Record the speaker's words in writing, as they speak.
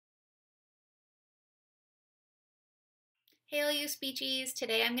Hey all you speechies!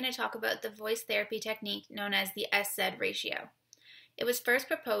 Today I'm going to talk about the voice therapy technique known as the S-Z ratio. It was first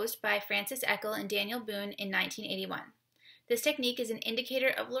proposed by Francis Eckel and Daniel Boone in 1981. This technique is an indicator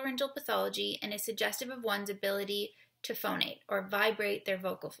of laryngeal pathology and is suggestive of one's ability to phonate or vibrate their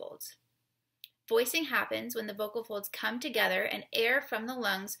vocal folds. Voicing happens when the vocal folds come together and air from the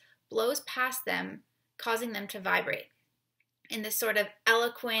lungs blows past them, causing them to vibrate in this sort of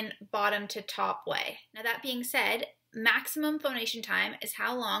eloquent bottom to top way. Now that being said, maximum phonation time is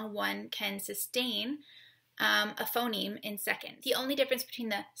how long one can sustain a phoneme in seconds. The only difference between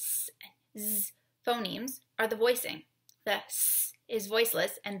the s and z phonemes are the voicing. The s is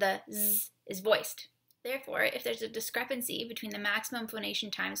voiceless and the z is voiced. Therefore, if there's a discrepancy between the maximum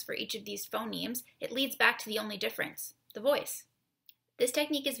phonation times for each of these phonemes, it leads back to the only difference, the voice. This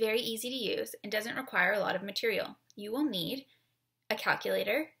technique is very easy to use and doesn't require a lot of material. You will need a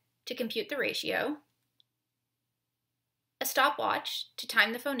calculator to compute the ratio, a stopwatch to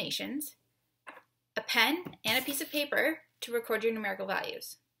time the phonations, a pen and a piece of paper to record your numerical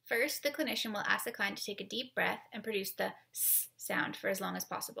values. First, the clinician will ask the client to take a deep breath and produce the s sound for as long as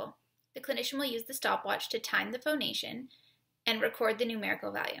possible. The clinician will use the stopwatch to time the phonation and record the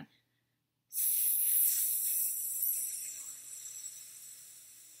numerical value.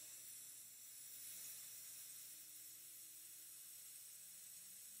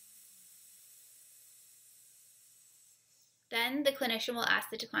 Then the clinician will ask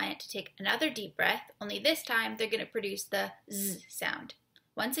the client to take another deep breath, only this time they're going to produce the z sound.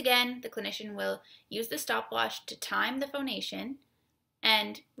 Once again, the clinician will use the stopwatch to time the phonation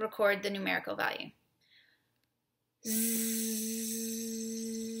and record the numerical value.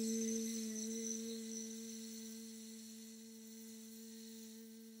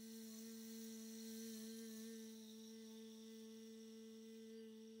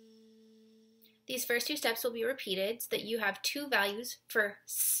 These first two steps will be repeated so that you have two values for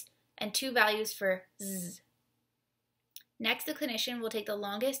s and two values for z. Next, the clinician will take the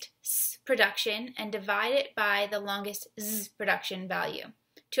longest s production and divide it by the longest z production value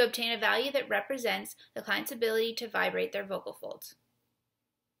to obtain a value that represents the client's ability to vibrate their vocal folds.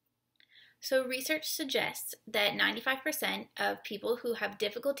 So research suggests that 95% of people who have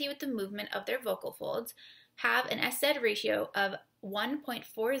difficulty with the movement of their vocal folds have an S-Z ratio of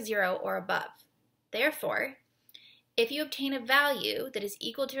 1.40 or above. Therefore, if you obtain a value that is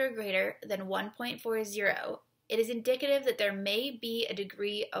equal to or greater than 1.40, it is indicative that there may be a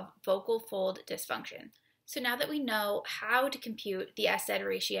degree of vocal fold dysfunction. So now that we know how to compute the S-Z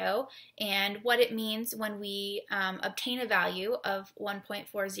ratio and what it means when we obtain a value of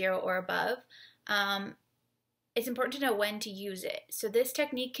 1.40 or above, it's important to know when to use it. So this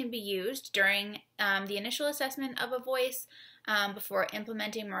technique can be used during the initial assessment of a voice, before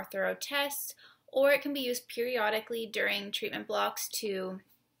implementing more thorough tests, or it can be used periodically during treatment blocks to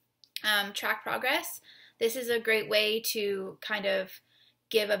track progress. This is a great way to kind of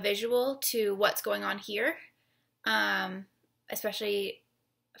give a visual to what's going on here, especially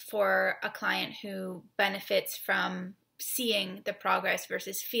for a client who benefits from seeing the progress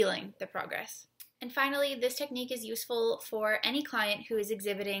versus feeling the progress. And finally, this technique is useful for any client who is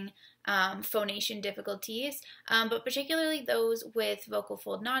exhibiting phonation difficulties, but particularly those with vocal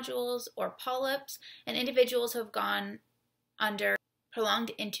fold nodules or polyps and individuals who have gone under prolonged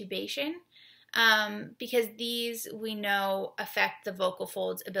intubation, because these, we know, affect the vocal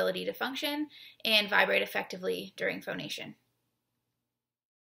fold's ability to function and vibrate effectively during phonation.